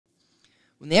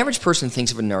When the average person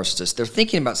thinks of a narcissist, they're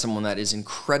thinking about someone that is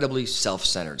incredibly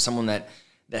self-centered, someone that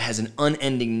has an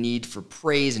unending need for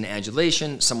praise and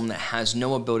adulation, someone that has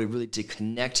no ability really to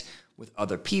connect with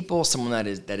other people, someone that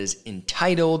is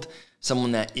entitled,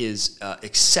 someone that is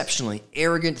exceptionally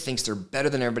arrogant, thinks they're better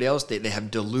than everybody else. They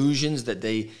have delusions that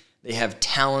they have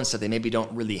talents that they maybe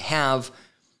don't really have.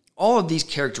 All of these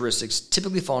characteristics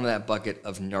typically fall into that bucket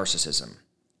of narcissism.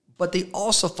 But they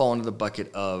also fall into the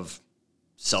bucket of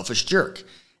selfish jerk.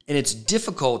 And it's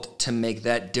difficult to make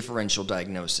that differential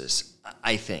diagnosis,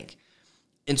 I think.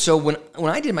 And so when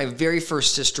I did my very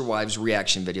first Sister Wives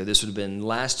reaction video, this would have been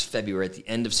last February at the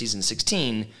end of season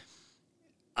 16,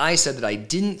 I said that I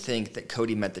didn't think that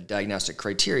Kody met the diagnostic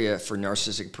criteria for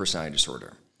narcissistic personality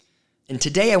disorder. And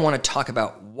today I want to talk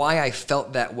about why I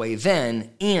felt that way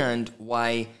then and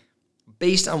why,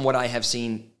 based on what I have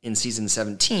seen in season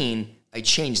 17, I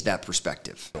changed that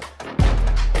perspective.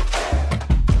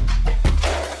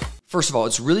 First of all,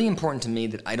 it's really important to me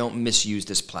that I don't misuse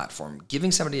this platform. Giving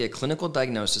somebody a clinical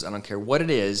diagnosis, I don't care what it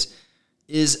is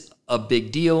a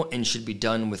big deal and should be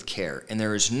done with care. And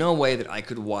there is no way that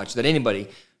anybody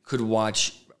could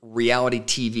watch reality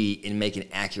TV and make an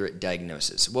accurate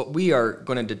diagnosis. What we are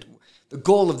going to do, the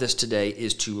goal of this today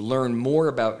is to learn more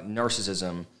about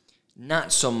narcissism,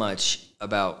 not so much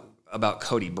about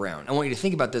Kody Brown. I want you to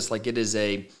think about this like it's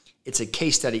a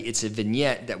case study, it's a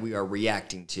vignette that we are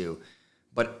reacting to.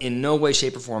 But in no way,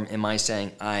 shape, or form am I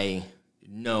saying I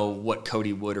know what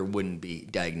Kody would or wouldn't be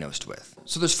diagnosed with.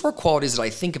 So there's 4 qualities that I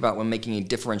think about when making a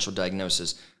differential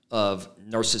diagnosis of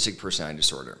narcissistic personality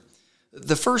disorder.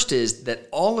 The first is that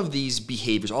all of these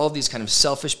behaviors, all of these kind of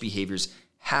selfish behaviors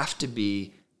have to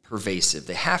be pervasive.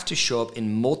 They have to show up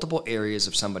in multiple areas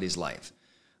of somebody's life.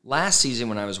 Last season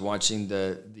when I was watching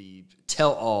the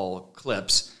tell-all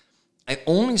clips, I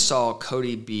only saw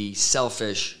Kody be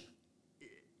selfish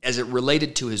as it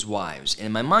related to his wives. And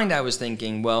in my mind, I was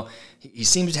thinking, well, he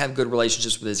seems to have good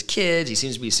relationships with his kids. He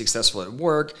seems to be successful at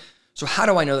work. So how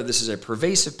do I know that this is a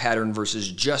pervasive pattern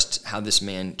versus just how this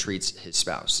man treats his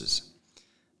spouses?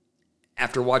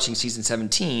 After watching season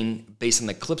 17, based on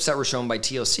the clips that were shown by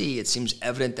TLC, it seems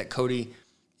evident that Kody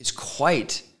is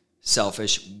quite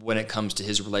selfish when it comes to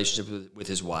his relationship with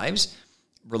his wives,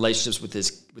 relationships with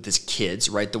his kids,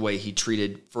 right? The way he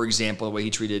treated, for example, the way he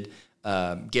treated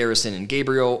Garrison and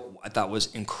Gabriel, I thought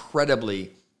was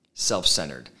incredibly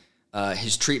self-centered.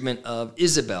 His treatment of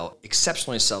Isabel,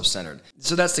 exceptionally self-centered.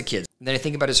 So that's the kids. And then I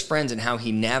think about his friends and how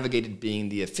he navigated being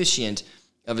the officiant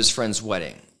of his friend's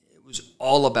wedding. It was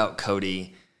all about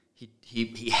Kody.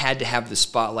 He had to have the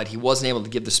spotlight. He wasn't able to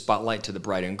give the spotlight to the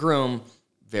bride and groom.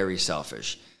 Very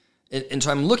selfish. And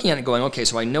so I'm looking at it going, okay,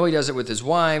 so I know he does it with his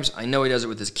wives. I know he does it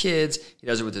with his kids. He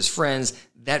does it with his friends.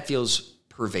 That feels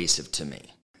pervasive to me.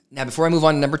 Now, before I move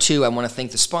on to number 2, I want to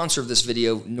thank the sponsor of this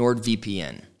video,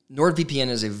 NordVPN. NordVPN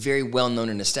is a very well-known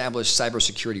and established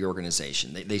cybersecurity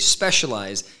organization. They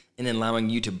specialize in allowing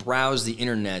you to browse the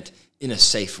internet in a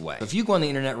safe way. If you go on the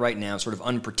internet right now, sort of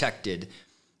unprotected,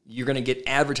 you're going to get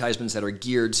advertisements that are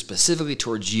geared specifically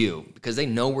towards you because they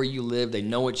know where you live, they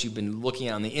know what you've been looking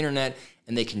at on the internet,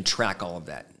 and they can track all of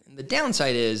that. And the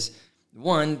downside is,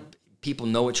 1, people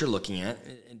know what you're looking at,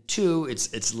 and 2,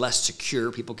 it's less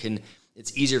secure.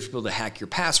 It's easier for people to hack your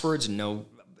passwords and know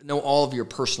all of your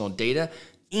personal data.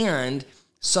 And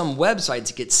some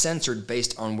websites get censored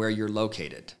based on where you're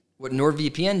located. What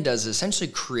NordVPN does is essentially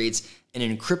creates an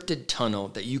encrypted tunnel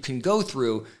that you can go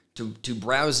through to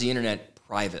browse the internet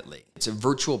privately. It's a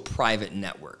virtual private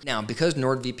network. Now, because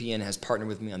NordVPN has partnered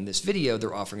with me on this video,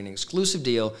 they're offering an exclusive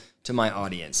deal to my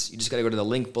audience. You just got to go to the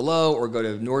link below or go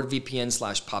to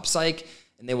nordvpn/PopPsych,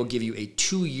 and they will give you a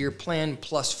 2-year plan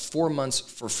plus 4 months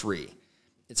for free.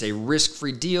 It's a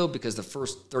risk-free deal because the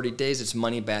first 30 days, it's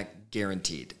money back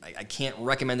guaranteed. I can't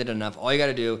recommend it enough. All you got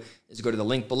to do is go to the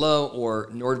link below or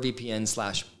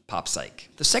nordvpn/PopPsych.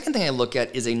 The second thing I look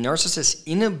at is a narcissist's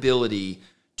inability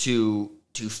to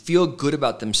feel good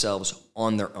about themselves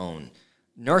on their own.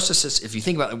 Narcissists, if you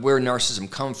think about where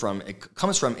narcissism comes from, it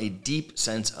comes from a deep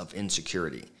sense of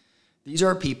insecurity. These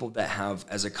are people that have,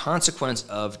 as a consequence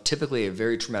of typically a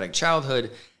very traumatic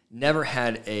childhood,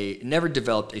 never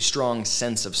developed a strong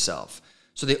sense of self.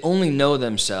 So they only know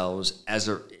themselves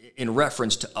in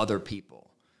reference to other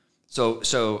people.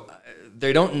 So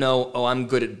they don't know, oh, I'm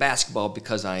good at basketball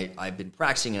because I've been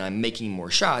practicing and I'm making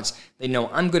more shots. They know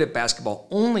I'm good at basketball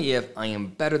only if I am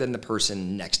better than the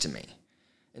person next to me.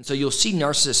 And so you'll see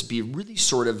narcissists be really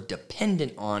sort of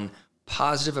dependent on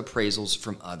positive appraisals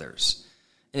from others.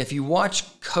 And if you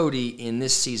watch Kody in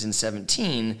this season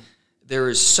 17, there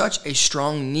is such a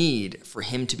strong need for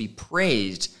him to be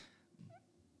praised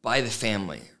by the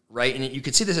family, right? And you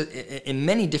can see this in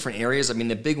many different areas. I mean,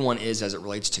 the big one is as it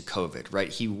relates to COVID, right?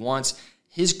 He wants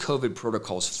his COVID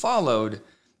protocols followed,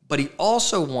 but he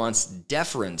also wants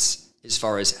deference as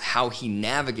far as how he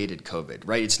navigated COVID,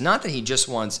 right? It's not that he just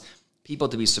wants people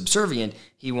to be subservient.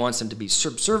 He wants them to be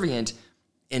subservient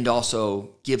and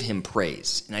also give him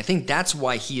praise. And I think that's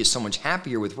why he is so much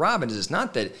happier with Robyn. Is it's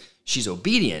not that she's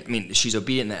obedient. I mean, she's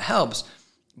obedient and that helps,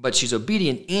 but she's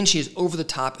obedient and she is over the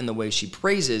top in the way she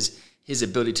praises his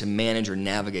ability to manage or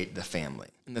navigate the family.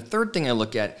 And the third thing I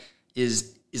look at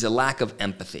is a lack of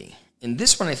empathy. And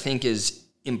this one I think is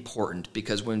important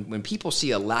because when people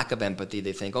see a lack of empathy,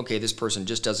 they think, okay, this person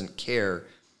just doesn't care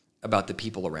about the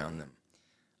people around them.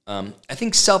 I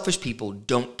think selfish people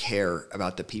don't care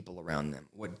about the people around them.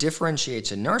 What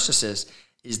differentiates a narcissist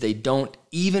is they don't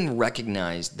even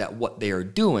recognize that what they are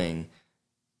doing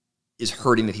is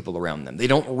hurting the people around them. They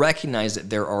don't recognize that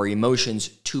there are emotions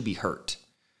to be hurt,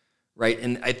 right?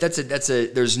 And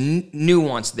there's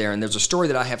nuance there, and there's a story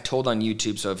that I have told on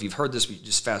YouTube, so if you've heard this,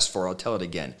 just fast forward, I'll tell it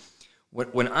again.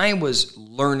 When I was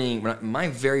learning, my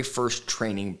very first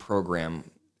training program,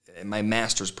 my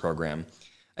master's program,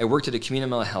 I worked at a community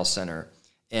mental health center,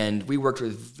 and we worked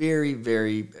with very,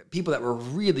 very people that were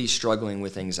really struggling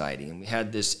with anxiety. And we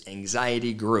had this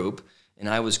anxiety group, and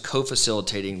I was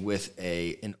co-facilitating with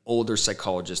an older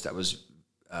psychologist that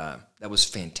was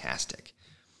fantastic.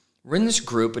 We're in this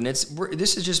group, and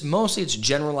this is just mostly it's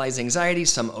generalized anxiety,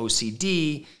 some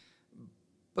OCD,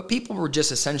 but people were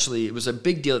just essentially, it was a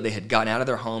big deal that they had gotten out of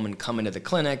their home and come into the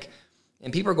clinic,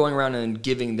 and people are going around and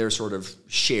giving their sort of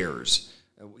shares,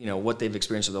 you know, what they've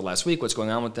experienced over the last week, what's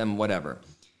going on with them, whatever.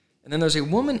 And then there's a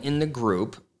woman in the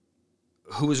group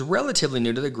who was relatively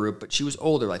new to the group, but she was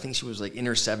older. I think she was like in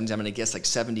her 70s. I'm going to guess like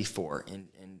 74. And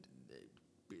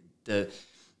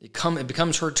it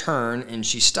becomes her turn, and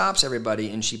she stops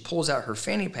everybody, and she pulls out her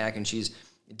fanny pack, and she's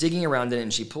digging around in it,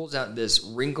 and she pulls out this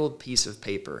wrinkled piece of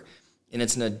paper, and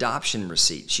it's an adoption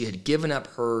receipt. She had given up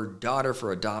her daughter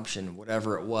for adoption,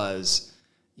 whatever it was,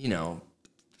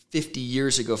 50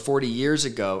 years ago, 40 years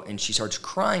ago, and she starts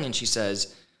crying, and she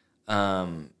says,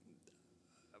 I'm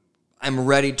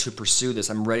ready to pursue this.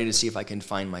 I'm ready to see if I can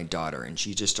find my daughter. And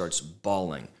she just starts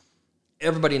bawling.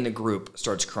 Everybody in the group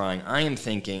starts crying. I am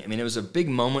thinking, it was a big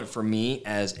moment for me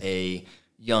as a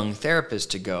young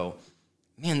therapist to go,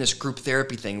 man, this group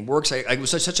therapy thing works. It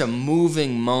was such a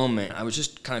moving moment. I was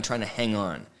just kind of trying to hang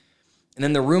on. And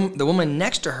then the woman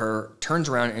next to her turns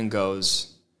around and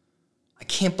goes, I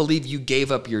can't believe you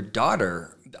gave up your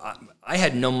daughter. I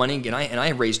had no money, and I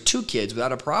raised 2 kids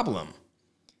without a problem.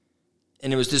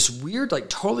 And it was this weird, like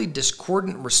totally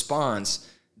discordant response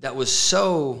that was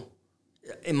so,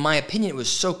 in my opinion, it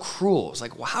was so cruel. It's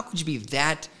like, well, how could you be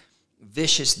that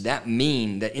vicious, that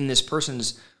mean, that in this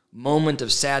person's moment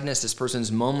of sadness, this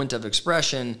person's moment of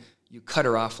expression, you cut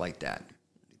her off like that?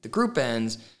 The group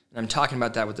ends, and I'm talking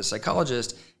about that with the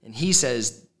psychologist, and he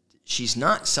says, she's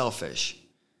not selfish.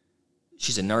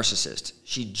 She's a narcissist.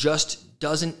 She just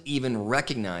doesn't even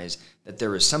recognize that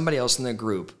there is somebody else in the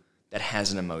group that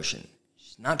has an emotion.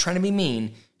 She's not trying to be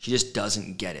mean. She just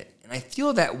doesn't get it. And I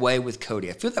feel that way with Kody.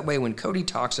 I feel that way when Kody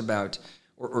talks about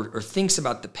or thinks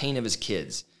about the pain of his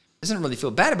kids. He doesn't really feel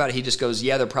bad about it. He just goes,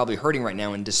 yeah, they're probably hurting right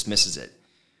now, and dismisses it.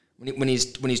 When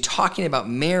he's talking about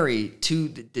Meri to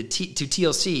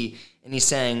TLC, and he's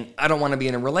saying, I don't want to be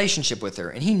in a relationship with her.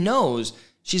 And he knows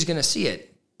she's going to see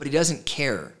it, but he doesn't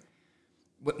care.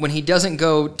 When he doesn't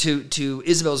go to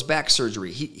Isabel's back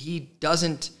surgery, he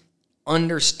doesn't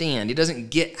understand. He doesn't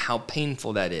get how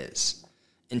painful that is.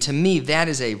 And to me, that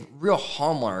is a real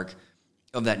hallmark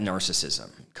of that narcissism.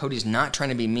 Kody's not trying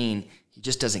to be mean. He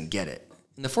just doesn't get it.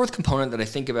 And the fourth component that I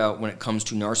think about when it comes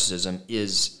to narcissism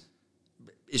is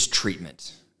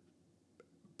treatment.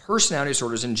 Personality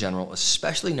disorders in general,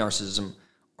 especially narcissism,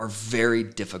 are very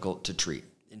difficult to treat.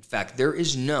 In fact, there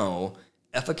is no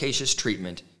efficacious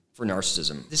treatment for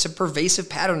narcissism. It's a pervasive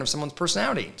pattern of someone's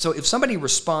personality. So if somebody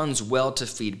responds well to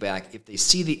feedback, if they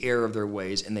see the error of their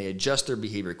ways and they adjust their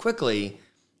behavior quickly,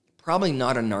 probably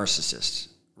not a narcissist,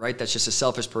 right? That's just a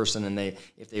selfish person, and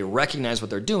if they recognize what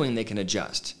they're doing, they can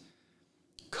adjust.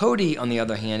 Kody, on the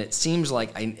other hand, it seems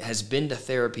like has been to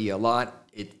therapy a lot.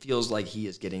 It feels like he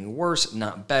is getting worse,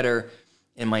 not better.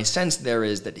 And my sense there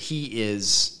is that he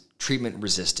is treatment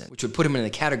resistant, which would put him in the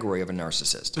category of a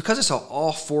narcissist. Because I saw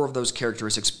all 4 of those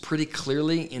characteristics pretty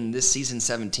clearly in this season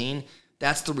 17,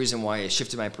 that's the reason why I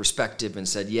shifted my perspective and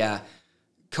said, yeah,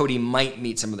 Kody might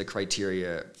meet some of the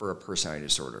criteria for a personality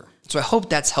disorder. So I hope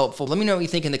that's helpful. Let me know what you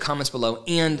think in the comments below.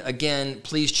 And again,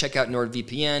 please check out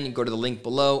NordVPN. Go to the link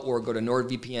below or go to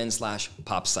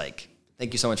nordvpn/PopPsych.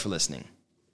 Thank you so much for listening.